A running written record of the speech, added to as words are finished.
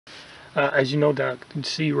As you no doubt can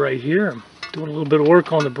see right here, I'm doing a little bit of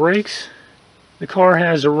work on the brakes. The car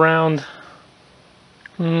has around,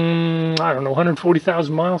 I don't know,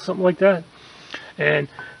 140,000 miles, something like that. And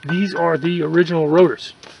these are the original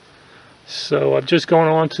rotors. So I've just gone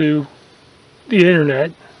on to the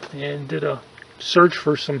internet and did a search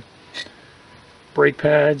for some brake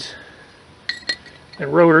pads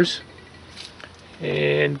and rotors,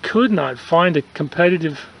 and could not find a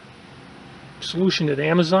competitive solution at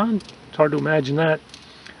Amazon. It's hard to imagine that.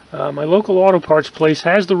 My local auto parts place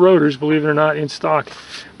has the rotors, believe it or not, in stock,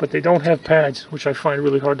 but they don't have pads, which I find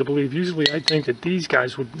really hard to believe. Usually I'd think that these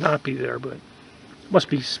guys would not be there, but it must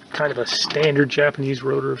be kind of a standard Japanese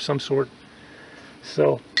rotor of some sort.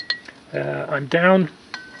 So I'm down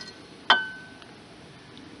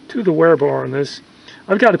to the wear bar on this.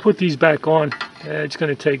 I've got to put these back on. It's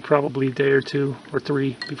going to take probably a day or 2 or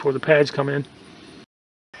 3 before the pads come in.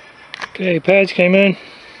 Okay, pads came in.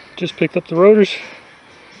 Just picked up the rotors.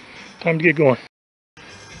 Time to get going.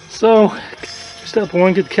 So, step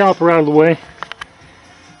 1, get the caliper out of the way.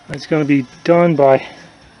 That's going to be done by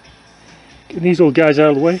getting these old guys out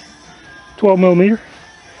of the way. 12mm.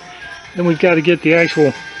 Then we've got to get the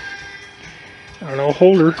actual, I don't know,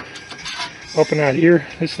 holder up and out here.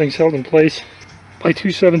 This thing's held in place by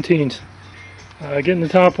 2/17. Getting the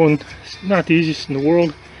top one is not the easiest in the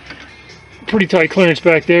world. Pretty tight clearance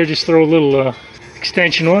back there. Just throw a little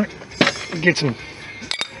extension on it, get some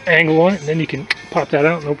angle on it, and then you can pop that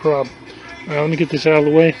out, no problem. Let me get this out of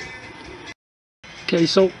the way. Okay,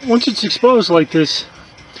 so once it's exposed like this,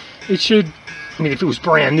 it should, I mean, if it was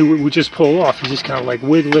brand new, it would just pull off. You just kind of like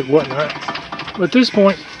wiggle it, whatnot. But at this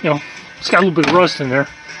point, you know, it's got a little bit of rust in there.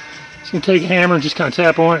 Just gonna take a hammer and just kind of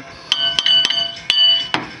tap on it,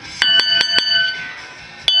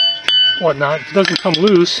 whatnot. If it doesn't come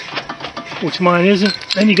loose, which mine isn't,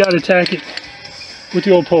 then you got to attack it with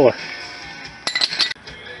the old puller.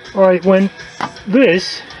 Alright, when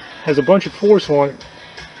this has a bunch of force on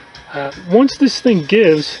it, once this thing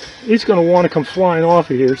gives, it's going to want to come flying off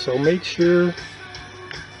of here, so make sure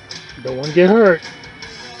you don't want to get hurt.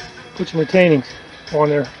 Put some retaining on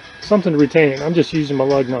there, something to retain it. I'm just using my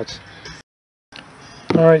lug nuts.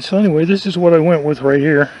 Alright, so anyway, this is what I went with right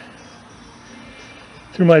here.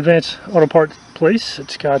 Through my Advanced Auto Parts place.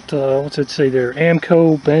 It's got, what's it say there?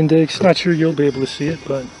 Amco, Bendix. Not sure you'll be able to see it,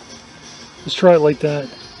 but let's try it like that.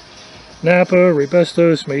 Napa,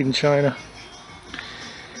 Rebestos, made in China.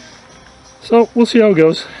 So, we'll see how it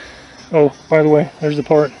goes. Oh, by the way, there's the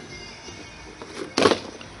part.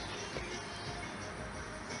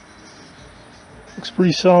 Looks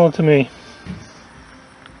pretty solid to me.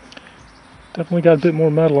 Definitely got a bit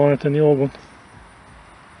more metal on it than the old one.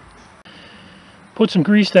 Put some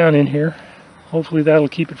grease down in here. Hopefully that'll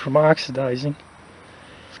keep it from oxidizing.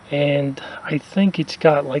 And I think it's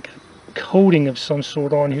got like a coating of some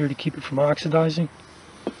sort on here to keep it from oxidizing.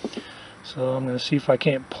 So I'm going to see if I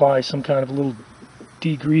can't apply some kind of a little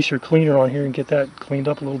degreaser cleaner on here and get that cleaned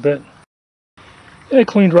up a little bit. Yeah, it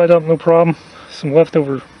cleaned right up, no problem. Some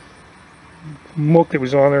leftover muck that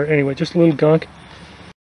was on there. Anyway, just a little gunk.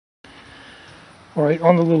 Alright,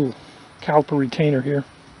 on the little caliper retainer here,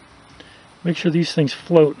 make sure these things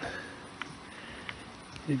float.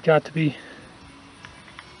 They've got to be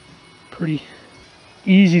pretty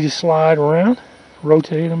easy to slide around,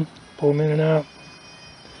 rotate them, pull them in and out.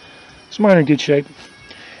 So mine are in good shape.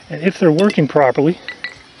 And if they're working properly,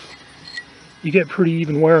 you get pretty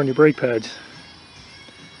even wear on your brake pads.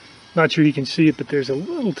 Not sure you can see it, but there's a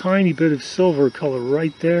little tiny bit of silver color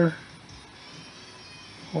right there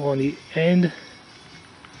on the end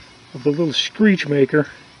of the little screech maker,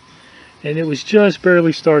 and it was just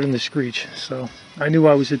barely starting to screech, so I knew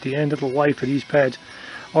I was at the end of the life of these pads.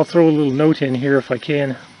 I'll throw a little note in here if I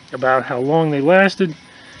can about how long they lasted,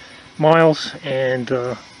 miles, and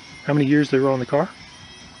how many years they were on the car.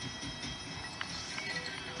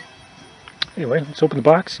 Anyway, let's open the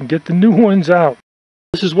box and get the new ones out.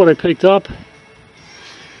 This is what I picked up.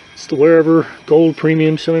 It's the Wherever Gold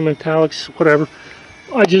Premium Semi-Metallics, whatever.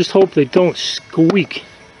 I just hope they don't squeak.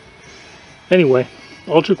 Anyway,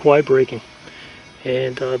 ultra quiet braking,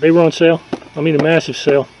 and they were on sale. I mean a massive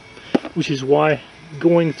sale, which is why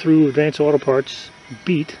going through Advanced Auto Parts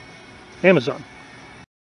beat Amazon.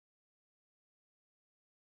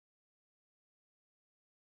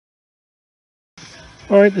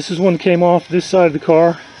 Alright, this is one that came off this side of the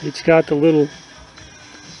car. It's got the little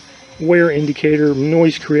wear indicator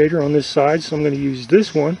noise creator on this side, so I'm going to use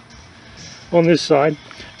this one on this side.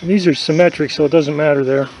 And these are symmetric, so it doesn't matter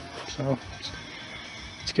there. So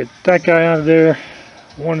let's get that guy out of there,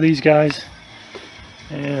 one of these guys,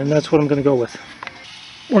 and that's what I'm going to go with.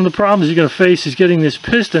 One of the problems you're going to face is getting this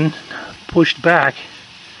piston pushed back.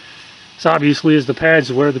 So obviously as the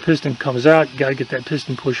pads where the piston comes out, you got to get that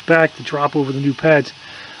piston pushed back to drop over the new pads.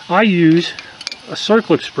 I use a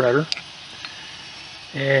circlip spreader,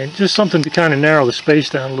 and just something to kind of narrow the space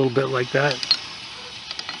down a little bit like that.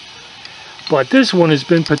 But this one has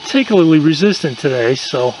been particularly resistant today,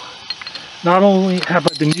 so not only have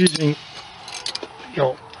I been using,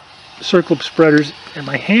 circlip spreaders and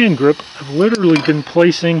my hand grip, I've literally been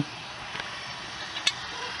placing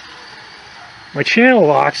my channel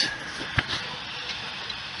locks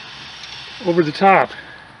over the top.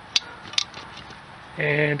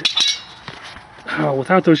 And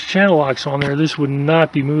without those channel locks on there, this would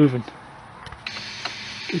not be moving.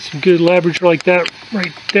 Get some good leverage like that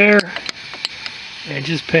right there, and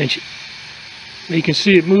just pinch it. You can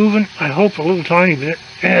see it moving, I hope a little tiny bit.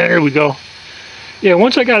 And there we go. Yeah,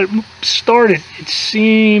 once I got it started, it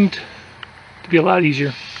seemed to be a lot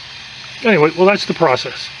easier. Anyway, well, that's the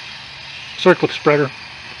process. Circlip spreader.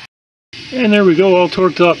 And there we go, all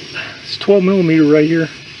torqued up. It's 12mm right here.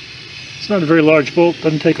 It's not a very large bolt,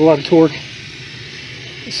 doesn't take a lot of torque.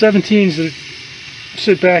 The 17s that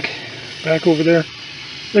sit back over there,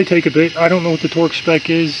 they take a bit. I don't know what the torque spec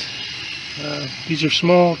is. These are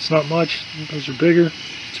small, it's not much. Those are bigger,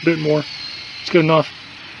 it's a bit more. It's good enough.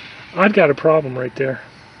 I've got a problem right there.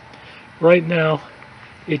 Right now,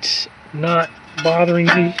 it's not bothering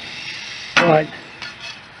me, but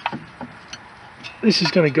this is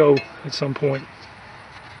going to go at some point.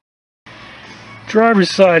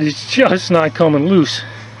 Driver's side is just not coming loose.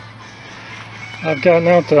 I've gotten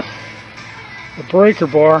out the breaker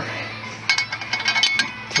bar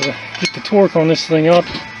to get the torque on this thing up.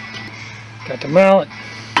 Got the mallet.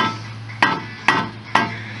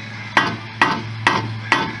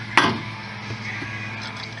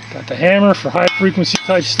 Got the hammer for high frequency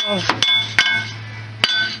type stuff.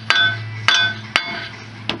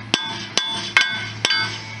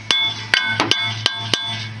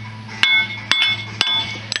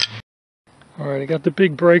 Alright, I got the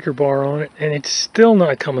big breaker bar on it, and it's still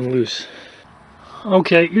not coming loose.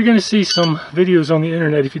 Okay, you're going to see some videos on the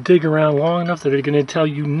internet, if you dig around long enough, that are going to tell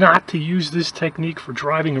you not to use this technique for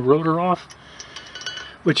driving a rotor off.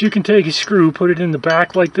 But you can take a screw, put it in the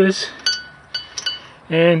back like this,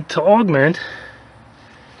 and to augment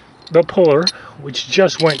the puller, which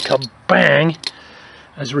just went kabang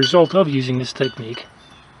as a result of using this technique,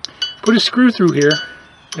 put a screw through here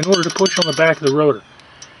in order to push on the back of the rotor.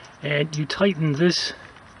 And you tighten this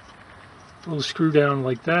little screw down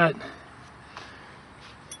like that.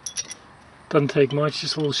 Doesn't take much,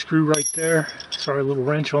 just a little screw right there. Sorry, a little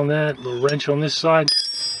wrench on that, a little wrench on this side.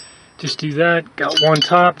 Just do that. Got one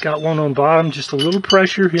top, got one on bottom, just a little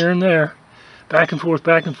pressure here and there. Back and forth,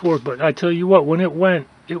 but I tell you what, when it went,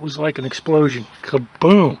 it was like an explosion.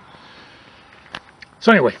 Kaboom!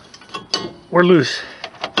 So anyway, we're loose.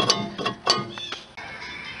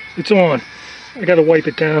 It's on. I gotta wipe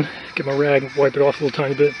it down, get my rag and wipe it off a little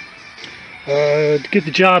tiny bit. To get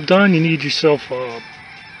the job done, you need yourself a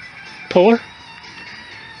puller.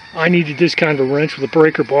 I needed this kind of a wrench with a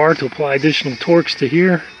breaker bar to apply additional torques to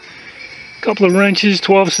here. A couple of wrenches,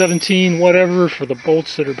 12, 17, whatever, for the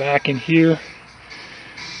bolts that are back in here.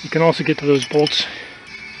 You can also get to those bolts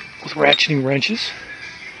with ratcheting wrenches.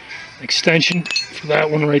 An extension for that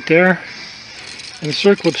one right there. And a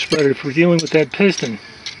circlip spreader for dealing with that piston.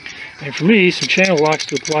 And for me, some channel locks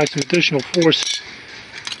to apply some additional force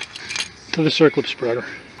to the circlip spreader.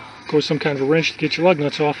 Of course, some kind of a wrench to get your lug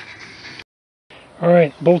nuts off.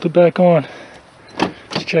 Alright, bolted back on.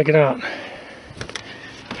 Let's check it out.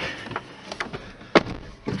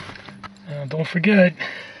 Now, don't forget,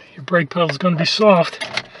 your brake pedal is going to be soft.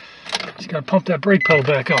 You got to pump that brake pedal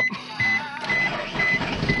back up.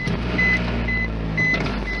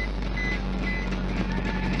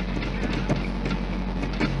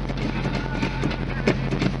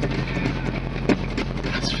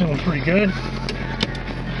 That's feeling pretty good.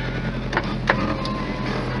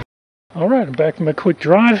 Alright, I'm back to my quick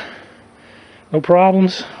drive. No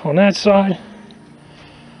problems on that side.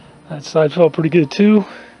 That side felt pretty good too.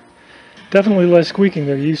 Definitely less squeaking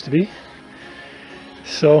than there used to be.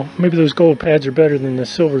 So maybe those gold pads are better than the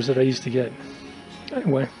silvers that I used to get.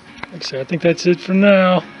 Anyway, like I said, I think that's it for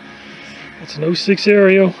now. It's an 06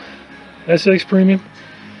 Aereo SX Premium.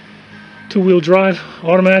 2-wheel drive,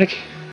 automatic.